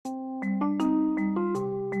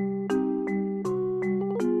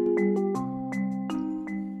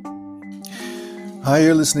Hi,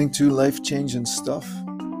 you're listening to Life Changing Stuff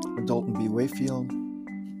with Dalton B. Wayfield.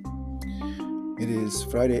 It is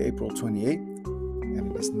Friday, April 28th,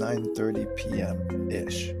 and it is 9:30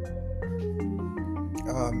 p.m.-ish.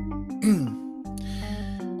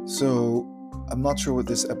 So, I'm not sure what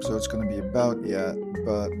this episode's going to be about yet,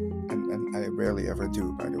 but, and I rarely ever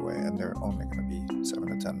do, by the way, and they're only going to be 7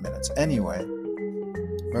 to 10 minutes anyway.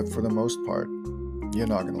 But for the most part, you're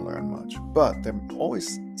not going to learn much. But there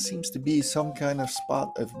always seems to be some kind of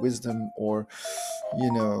spot of wisdom or,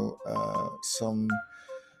 some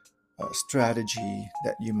strategy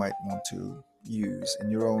that you might want to use in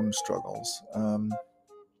your own struggles. I'm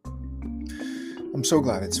so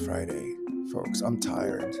glad it's Friday, folks. I'm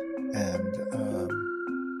tired and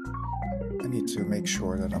I need to make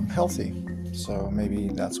sure that I'm healthy. So maybe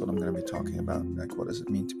that's what I'm going to be talking about. Like, what does it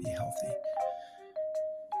mean to be healthy?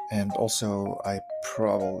 And also, I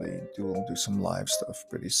probably will do some live stuff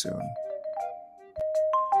pretty soon.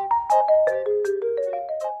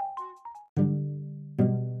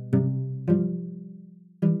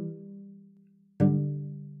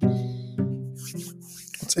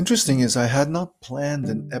 What's interesting is I had not planned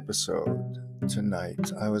an episode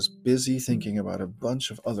tonight. I was busy thinking about a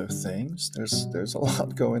bunch of other things. There's a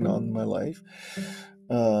lot going on in my life,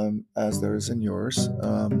 as there is in yours.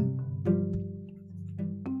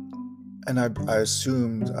 And I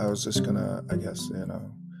assumed I was just gonna,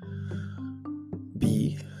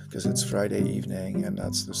 be, because it's Friday evening and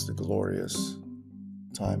that's just the glorious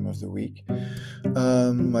time of the week.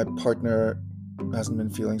 My partner hasn't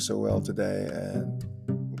been feeling so well today and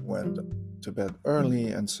went to bed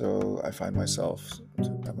early, and so I find myself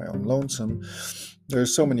at my own lonesome.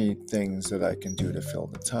 There's so many things that I can do to fill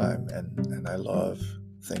the time, and I love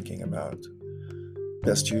thinking about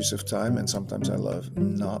best use of time, and sometimes I love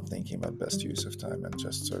not thinking about best use of time and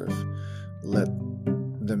just sort of let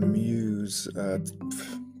the muse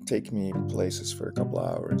take me places for a couple of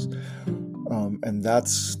hours. And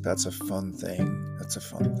that's a fun thing. That's a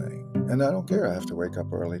fun thing. And I don't care. I have to wake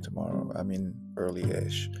up early tomorrow. I mean,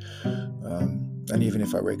 early-ish. And even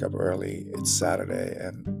if I wake up early, it's Saturday,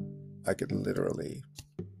 and I could literally,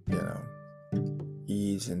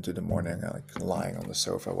 ease into the morning, like lying on the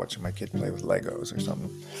sofa watching my kid play with Legos or something.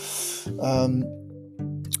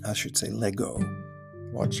 I should say Lego.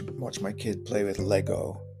 Watch my kid play with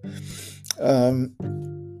Lego.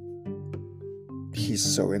 He's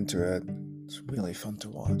so into it. It's really fun to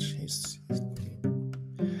watch. He's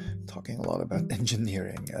talking a lot about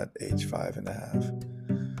engineering at age 5.5,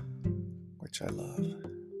 which I love.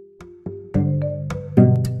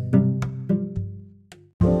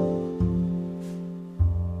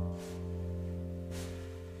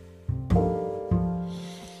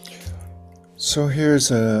 So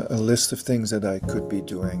here's a list of things that I could be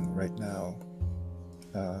doing right now,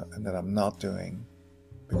 and that I'm not doing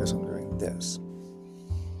because I'm doing this.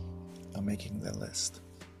 I'm making the list.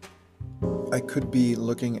 I could be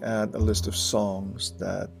looking at a list of songs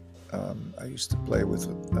that I used to play with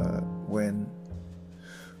Win,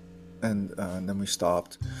 and then we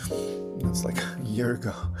stopped. That's like a year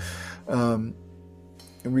ago. And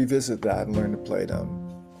revisit that and learn to play them.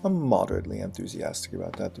 I'm moderately enthusiastic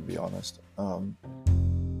about that, to be honest.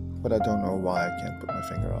 But I don't know why I can't put my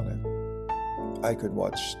finger on it. I could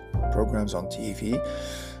watch programs on TV.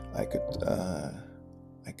 I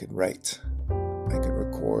could write. I could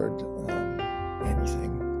record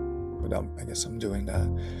anything. But I guess I'm doing that.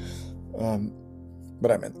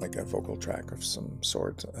 But I meant like a vocal track of some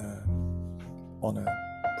sort on a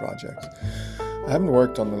project. I haven't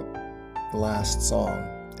worked on the last song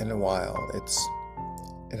in a while.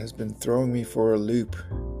 It has been throwing me for a loop,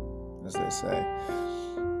 as they say.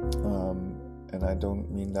 And I don't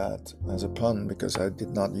mean that as a pun, because I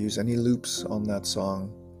did not use any loops on that song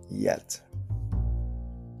yet.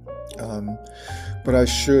 But I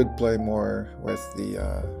should play more with the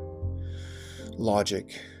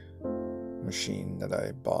Logic machine that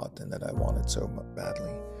I bought and that I wanted so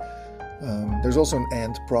badly. There's also an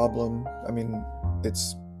ant problem. I mean,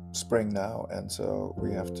 it's spring now, and so I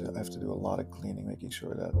have to do a lot of cleaning, making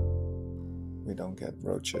sure that we don't get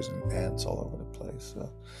roaches and ants all over the place. So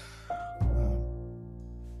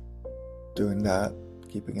doing that,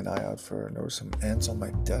 keeping an eye out for. There were some ants on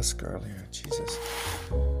my desk earlier. Jesus.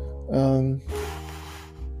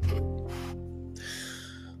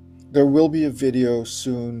 There will be a video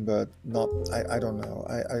soon, but not. I don't know.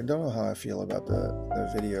 I don't know how I feel about the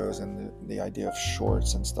videos and the idea of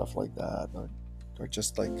shorts and stuff like that, or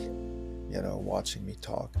just like, watching me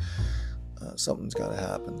talk. Something's got to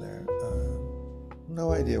happen there.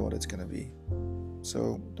 No idea what it's going to be.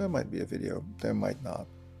 So there might be a video. There might not.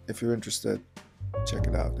 If you're interested, check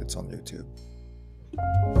it out. It's on YouTube.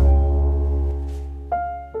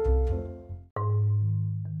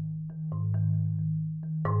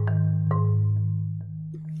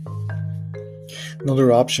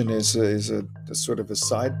 Another option is a sort of a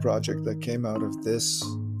side project that came out of this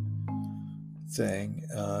thing,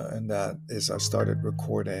 and that is I started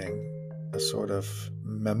recording a sort of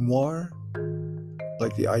memoir,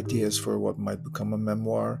 like the ideas for what might become a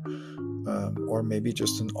memoir, or maybe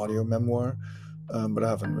just an audio memoir. But I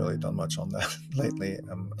haven't really done much on that lately,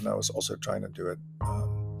 and I was also trying to do it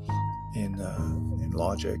in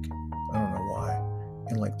Logic. I don't know why,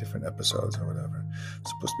 in like different episodes or whatever.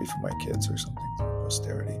 It's supposed to be for my kids or something, for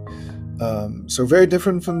posterity. So very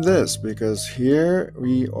different from this, because here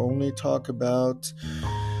we only talk about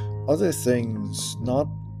other things, not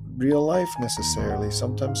real life necessarily.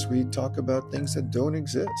 Sometimes we talk about things that don't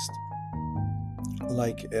exist,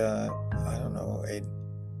 like I don't know, a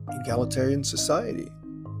egalitarian society,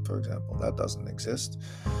 for example. That doesn't exist.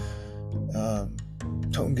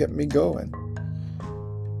 Don't get me going.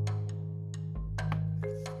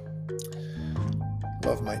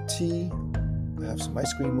 Love my tea. I have some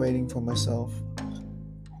ice cream waiting for myself.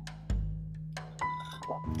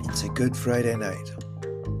 It's a good Friday night.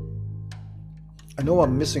 I know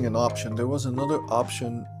I'm missing an option. There was another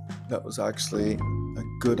option that was actually a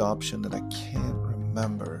good option that I can't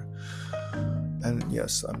remember. And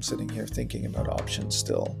yes, I'm sitting here thinking about options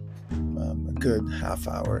still. A good half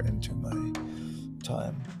hour into my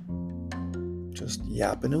time. Just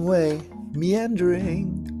yapping away,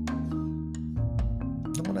 meandering.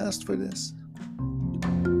 No one asked for this.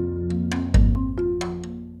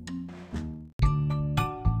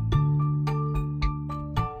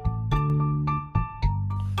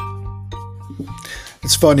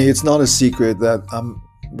 It's funny, it's not a secret that I'm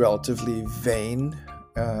relatively vain,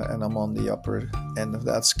 and I'm on the upper end of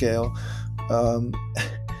that scale.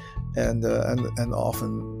 And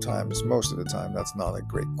oftentimes, most of the time, that's not a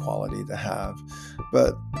great quality to have.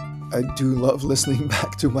 But I do love listening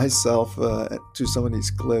back to myself, to some of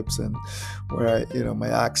these clips, and where my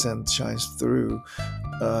accent shines through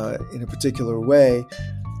in a particular way.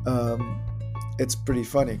 It's pretty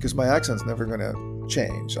funny because my accent's never going to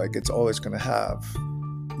change. Like, it's always going to have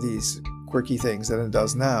these quirky things that it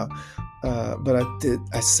does now. But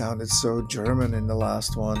I sounded so German in the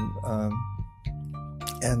last one.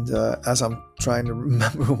 And as I'm trying to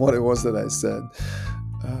remember what it was that I said,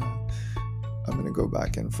 I'm going to go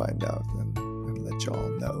back and find out and let y'all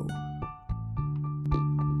know.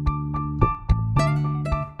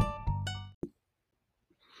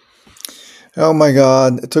 Oh my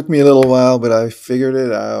God, it took me a little while, but I figured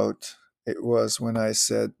it out. It was when I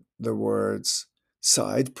said the words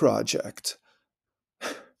side project.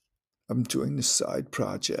 I'm doing the side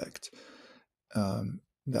project.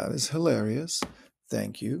 That is hilarious.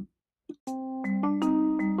 Thank you.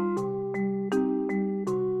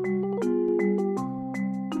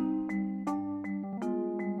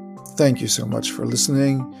 Thank you so much for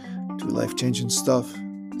listening to Life-Changing Stuff.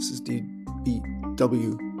 This is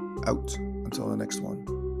DBW out. Until the next one.